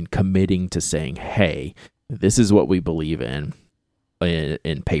notebooks and committing to saying, hey, this is what we believe in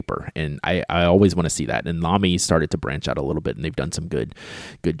paper. And I always want to see that. And Lamy started to branch out a little bit, and they've done some good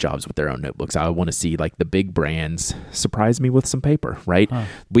jobs with their own notebooks. I want to see like the big brands surprise me with some paper, right?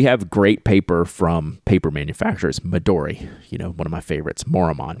 We have great paper from paper manufacturers. Midori, one of my favorites,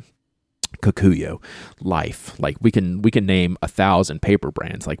 Moramon, Kokuyo, Life. Like we can name 1,000 paper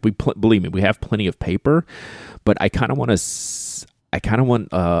brands. Like believe me, we have plenty of paper, but I kind of want a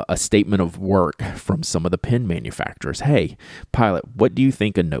statement of work from some of the pen manufacturers. Hey, Pilot, what do you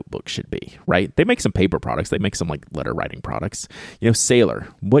think a notebook should be? Right? They make some paper products. They make some like letter writing products. Sailor,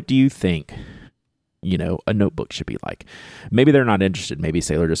 what do you think a notebook should be like? Maybe they're not interested. Maybe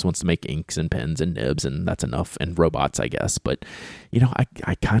Sailor just wants to make inks and pens and nibs, and that's enough, and robots, I guess. But, I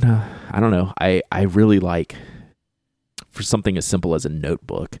don't know. I really like, for something as simple as a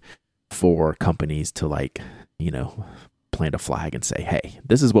notebook, for companies to plant a flag and say, hey,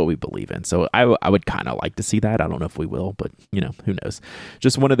 this is what we believe in. So I would kind of like to see that. I don't know if we will, but, who knows?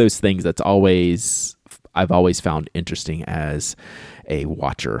 Just one of those things I've always found interesting as a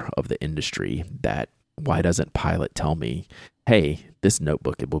watcher of the industry, that why doesn't Pilot tell me, hey, this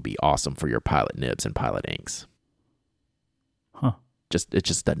notebook, it will be awesome for your Pilot nibs and Pilot inks? Huh. It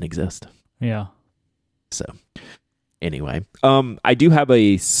just doesn't exist. Yeah. So anyway, I do have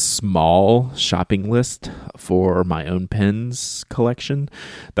a small shopping list for my own pens collection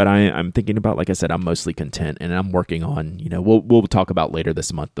that I'm thinking about. Like I said, I'm mostly content, and I'm working on, we'll talk about later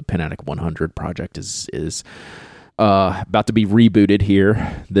this month. The Pen-Addict 100 project is about to be rebooted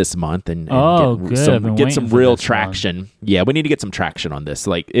here this month, and get some real traction. Yeah, we need to get some traction on this.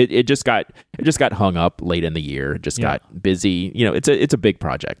 Like it just got hung up late in the year. It just got busy. It's a big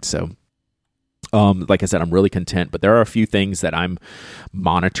project. So like I said, I'm really content, but there are a few things that I'm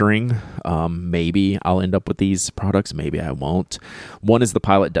monitoring. Maybe I'll end up with these products. Maybe I won't. One is the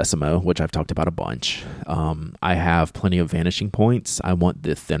Pilot Decimo, which I've talked about a bunch. I have plenty of vanishing points. I want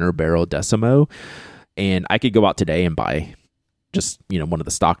the thinner barrel Decimo, and I could go out today and buy just, one of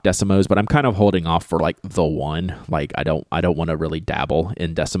the stock Decimos, but I'm kind of holding off for like the one. Like I don't want to really dabble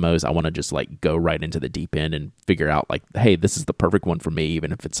in Decimos. I want to just like go right into the deep end and figure out like, hey, this is the perfect one for me,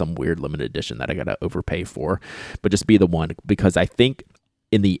 even if it's some weird limited edition that I got to overpay for, but just be the one, because I think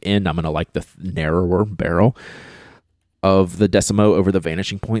in the end, I'm going to like the narrower barrel of the Decimo over the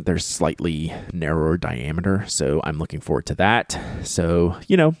vanishing point. There's slightly narrower diameter, so I'm looking forward to that. So,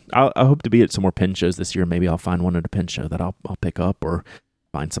 I hope to be at some more pen shows this year. Maybe I'll find one at a pen show that I'll pick up, or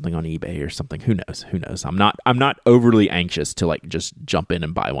find something on eBay or something. Who knows? I'm not overly anxious to like just jump in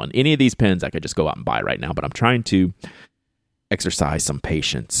and buy one. Any of these pens I could just go out and buy right now, but I'm trying to exercise some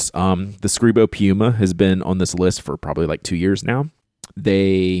patience. The Scribo Puma has been on this list for probably like 2 years now.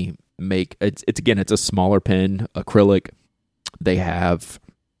 They make it's a smaller pen, acrylic. They have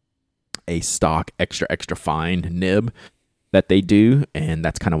a stock extra fine nib that they do, and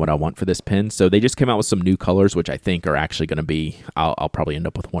that's kind of what I want for this pen. So they just came out with some new colors, which I think are actually going to be, I'll probably end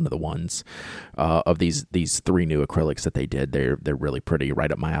up with one of the ones of these 3 new acrylics that they did. They're really pretty,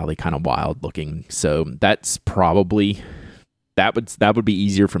 right up my alley, kind of wild looking. So that's probably, that would be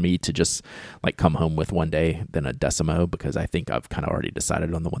easier for me to just like come home with one day than a Decimo, because I think I've kind of already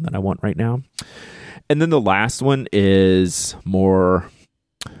decided on the one that I want right now. And then the last one is more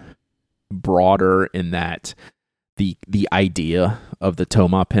broader in that the idea of the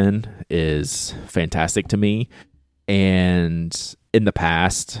Toma pen is fantastic to me. And in the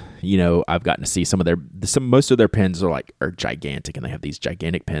past, I've gotten to see most of their pens are gigantic, and they have these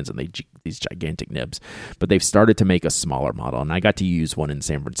gigantic pens and these gigantic nibs, but they've started to make a smaller model, and I got to use one in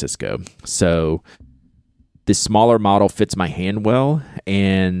San Francisco. So this smaller model fits my hand well,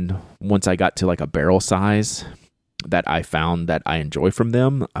 and once I got to like a barrel size that I found that I enjoy from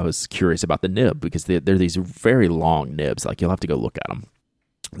them, I was curious about the nib, because they're these very long nibs. Like, you'll have to go look at them.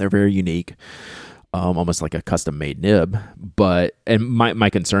 They're very unique. Almost like a custom-made nib, and my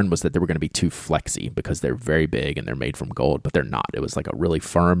concern was that they were going to be too flexy, because they're very big and they're made from gold, but they're not. It was like a really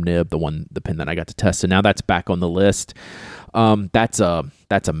firm nib, the pen that I got to test, and now that's back on the list. That's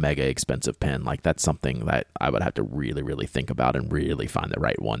a mega expensive pen. Like, that's something that I would have to really, really think about and really find the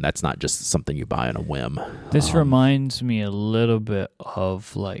right one. That's not just something you buy on a whim. This reminds me a little bit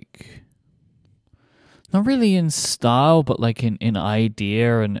of like, not really in style, but like in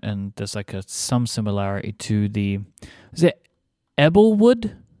idea, and there's like some similarity to is it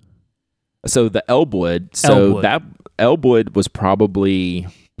Ebelwood? So the Elbwood, that Elbwood was probably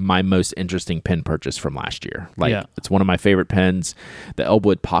my most interesting pen purchase from last year. It's one of my favorite pens. The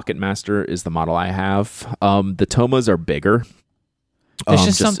Elbwood Pocket Master is the model I have. The Tomas are bigger. There's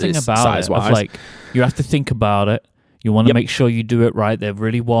just something about it of like, you have to think about it. You want to make sure you do it right. They're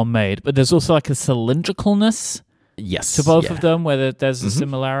really well made. But there's also like a cylindricalness to both of them, where there's a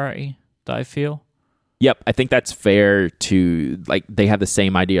similarity that I feel. Yep, I think that's fair to, like, they have the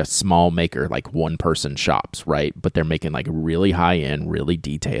same idea, small maker, like one-person shops, right? But they're making like really high-end, really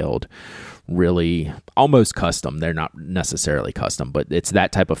detailed, really almost custom. They're not necessarily custom, but it's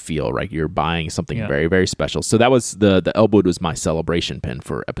that type of feel, right? You're buying something very, very special. So that was the Elwood was my celebration pin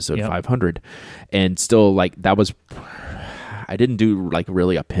for episode 500. And still, like, that was, I didn't do like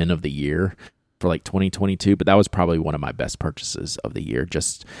really a pin of the year for like 2022, but that was probably one of my best purchases of the year,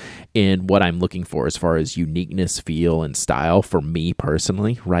 just in what I'm looking for as far as uniqueness, feel, and style for me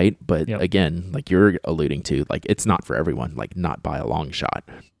personally, right? But again, like you're alluding to, like, it's not for everyone, like not by a long shot.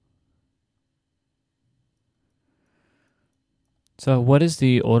 So what is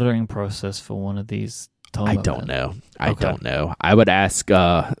the ordering process for one of these? I don't know. I don't know. I would ask,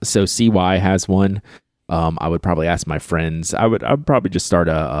 so CY has one. I would probably ask my friends. I'd probably just start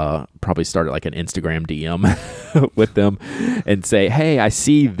like an Instagram DM with them and say, hey, I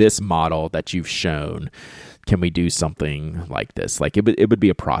see this model that you've shown. Can we do something like this? Like it would be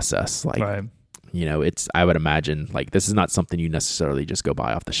a process. Like, right. You know, I would imagine like this is not something you necessarily just go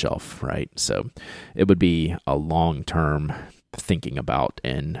buy off the shelf, right? So it would be a long-term thinking about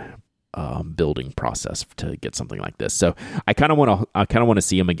and building process to get something like this. So I kind of want to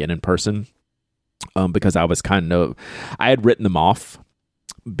see them again in person. Because I had written them off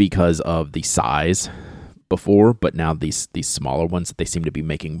because of the size before, but now these smaller ones that they seem to be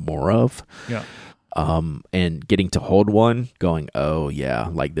making more of. Yeah. And getting to hold one, going, oh yeah,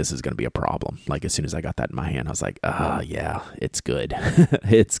 like this is going to be a problem. Like as soon as I got that in my hand, I was like, yeah, it's good.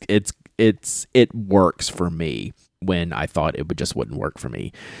 it works for me when I thought it wouldn't work for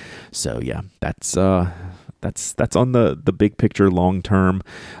me. So yeah, that's on the big picture long term.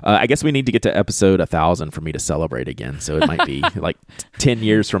 I guess we need to get to episode 1000 for me to celebrate again. So it might be like 10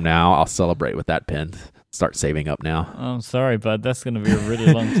 years from now, I'll celebrate with that pin. Start saving up now. Oh, I'm sorry, bud. That's going to be a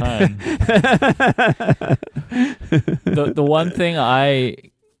really long time. The one thing I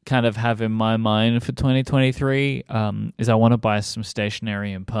kind of have in my mind for 2023 is I want to buy some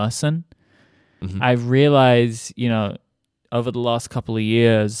stationery in person. Mm-hmm. I realize, over the last couple of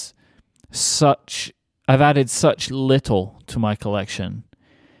years, I've added such little to my collection.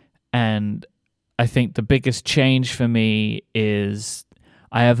 And I think the biggest change for me is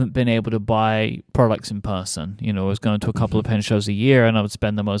I haven't been able to buy products in person. I was going to a couple of pen shows a year and I would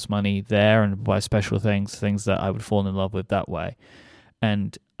spend the most money there and buy special things that I would fall in love with that way.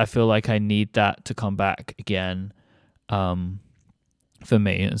 And I feel like I need that to come back again for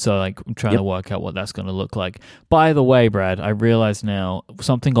me. And so I'm trying to work out what that's going to look like. By the way, Brad, I realize now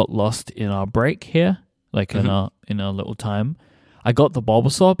something got lost in our break here. In our little time, I got the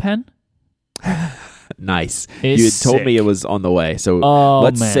Bulbasaur pen. Nice. You had told me it was on the way, so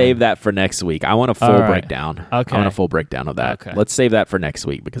let's save that for next week. I want a full breakdown. Okay. I want a full breakdown of that. Okay. Let's save that for next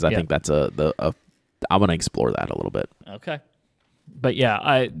week because I think that's I want to explore that a little bit. Okay. But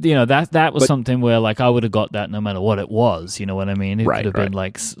yeah, that was something where I would have got that no matter what it was. You know what I mean? It could have been I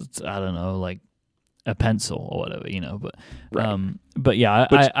don't know, a pencil or whatever, but yeah,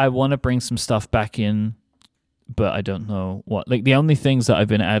 I want to bring some stuff back in, but I don't know what. The only things that I've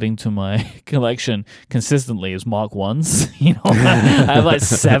been adding to my collection consistently is Mark 1s. I have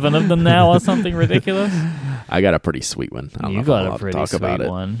 7 of them now or something ridiculous. I got a pretty sweet one. You got a pretty sweet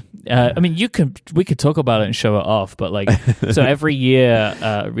one. I mean, we could talk about it and show it off, but so every year,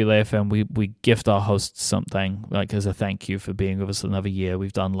 Relay FM, we gift our hosts something as a thank you for being with us another year.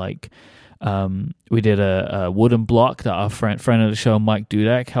 We've done we did a wooden block that our friend of the show, Mike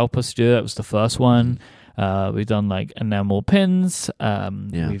Dudek, helped us do. That was the first one. We've done enamel pins.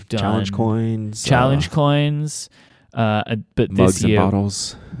 We've done challenge coins. But mugs this year, and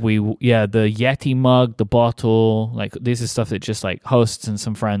bottles. The Yeti mug, the bottle. This is stuff that just hosts and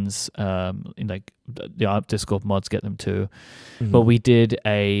some friends in the Art Discord mods get them too. Mm-hmm. But we did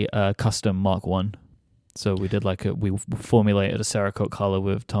a custom Mark 1. So we did we formulated a Cerakote color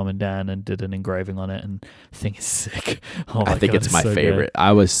with Tom and Dan and did an engraving on it, and the thing is sick. I think it's my favorite. Good.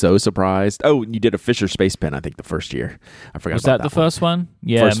 I was so surprised. Oh, you did a Fisher Space Pen, I think the first year. I forgot was about that. Was that the first one?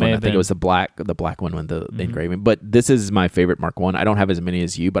 Yeah, first one. I think it was the black one with the engraving. But this is my favorite Mark 1. I don't have as many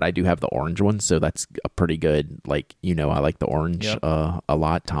as you, but I do have the orange one, so that's a pretty good. I like the orange a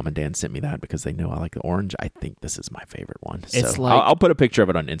lot. Tom and Dan sent me that because they know I like the orange. I think this is my favorite one. So it's I'll put a picture of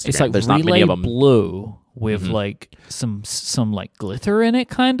it on Instagram. It's There's not many of them. Blue with some glitter in it,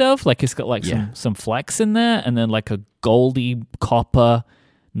 kind of it's got some flecks in there, and then a goldy copper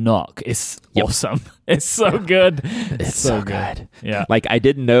knock. It's awesome. It's so good. It's so good. Yeah. I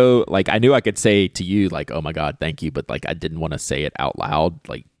didn't know. I knew I could say to you oh my god, thank you, but I didn't want to say it out loud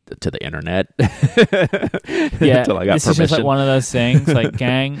to the internet. Yeah, until I got this permission. is just one of those things.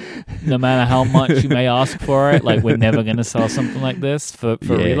 Gang, no matter how much you may ask for it, we're never going to sell something like this for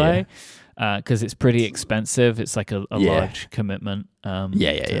Relay. because it's pretty expensive. It's like a large commitment.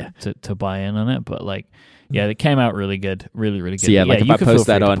 To buy in on it, but like, yeah, it came out really good, really good. So like if you I can post feel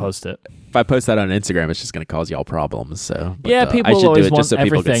free that to on, post it. if I post that on Instagram, it's just going to cause y'all problems. So people I should always do it want just so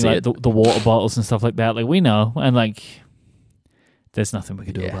people can everything, see like it. the water bottles and stuff like that. Like we know, and like, there's nothing we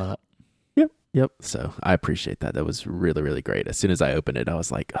can do about it. Yep. So I appreciate that. That was really, really great. As soon as I opened it, I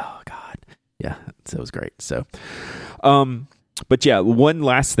was like, oh God. Yeah, so it was great. So, but yeah, one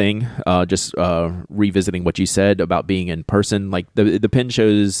last thing, just revisiting what you said about being in person, like the pen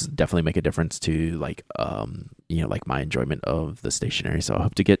shows definitely make a difference to like like my enjoyment of the stationery. So I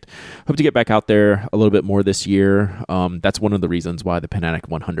hope to get back out there a little bit more this year. That's one of the reasons why the Pen Addict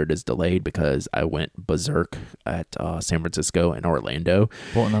 100 is delayed, because I went berserk at San Francisco and Orlando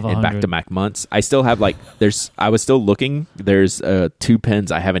in back-to-back months. I still have I was still looking. There's 2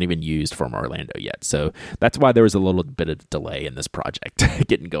 pens I haven't even used from Orlando yet. So that's why there was a little bit of delay in this project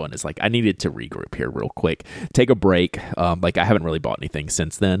getting going. Is like I needed to regroup here real quick, take a break. Like I haven't really bought anything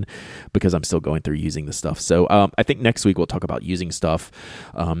since then because I'm still going through using the stuff. So I think next week we'll talk about using stuff,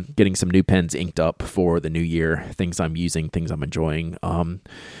 getting some new pens inked up for the new year, things I'm using, things I'm enjoying,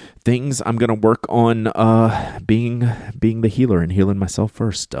 things I'm going to work on being the healer and healing myself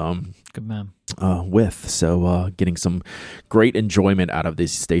first. Good man. So getting some great enjoyment out of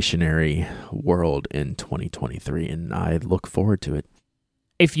this stationary world in 2023, and I look forward to it.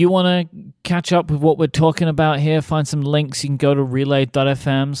 If you want to catch up with what we're talking about here, find some links. You can go to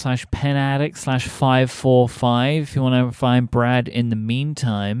relay.fm/penaddict/545. If you want to find Brad in the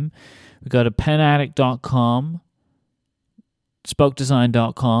meantime, we go to penaddict.com,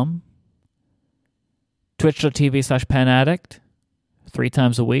 spokedesign.com, twitch.tv/penaddict, 3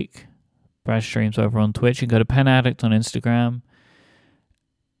 times a week. Brad streams over on Twitch. You can go to penaddict on Instagram.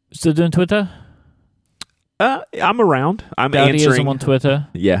 Still doing Twitter? I'm around. I'm answering on Twitter.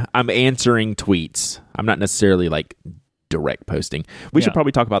 Yeah, I'm answering tweets. I'm not necessarily like direct posting. We should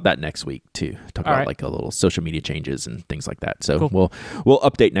probably talk about that next week too. Talk about like a little social media changes and things like that. So cool. we'll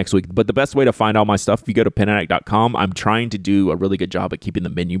update next week. But the best way to find all my stuff, if you go to penaddict.com, I'm trying to do a really good job at keeping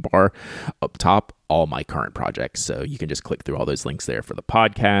the menu bar up top, all my current projects. So you can just click through all those links there for the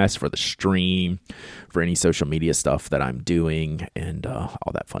podcast, for the stream, for any social media stuff that I'm doing, and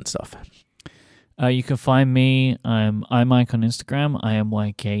all that fun stuff. You can find me, I'm iMike on Instagram,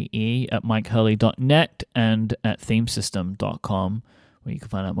 IMYKE, at mikehurley.net and at themesystem.com, where you can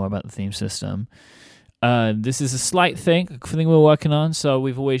find out more about the theme system. This is a slight thing we're working on. So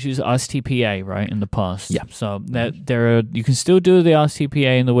we've always used RSTPA, right, in the past. Yeah. So you can still do the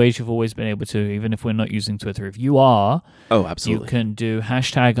RSTPA in the ways you've always been able to, even if we're not using Twitter. If you are, absolutely, you can do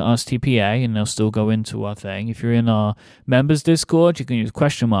hashtag RSTPA, and they'll still go into our thing. If you're in our members Discord, you can use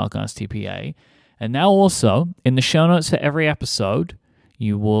 !RSTPA. And now also, in the show notes for every episode,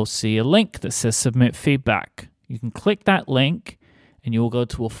 you will see a link that says Submit Feedback. You can click that link, and you will go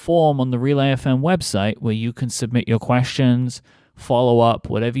to a form on the Relay FM website where you can submit your questions, follow up,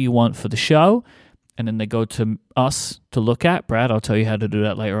 whatever you want for the show, and then they go to us to look at. Brad, I'll tell you how to do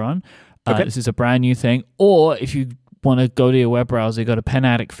that later on. Okay. This is a brand new thing. Or if you want to go to your web browser, go to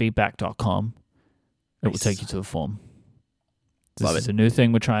penaddictfeedback.com. It will take you to the form. This is a new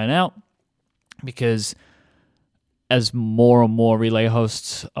thing we're trying out. Because as more and more Relay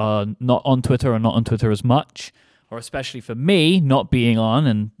hosts are not on Twitter or not on Twitter as much, or especially for me not being on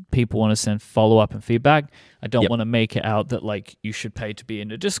and people want to send follow-up and feedback, I don't want to make it out that like you should pay to be in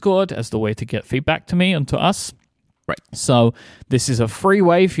the Discord as the way to get feedback to me and to us. Right. So this is a free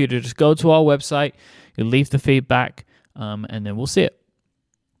way for you to just go to our website, you leave the feedback, and then we'll see it.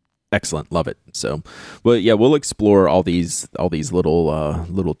 Excellent, love it. So, we'll explore all these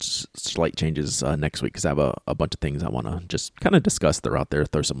little slight changes next week, because I have a bunch of things I want to just kind of discuss. They're out there.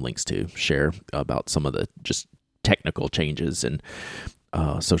 Throw some links to share about some of the just technical changes and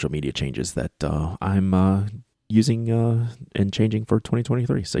social media changes that I'm using and changing for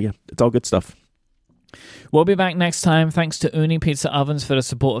 2023. So yeah, it's all good stuff. We'll be back next time. Thanks to Uni Pizza Ovens for the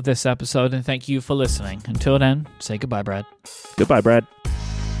support of this episode, and thank you for listening. Until then, say goodbye, Brad. Goodbye, Brad.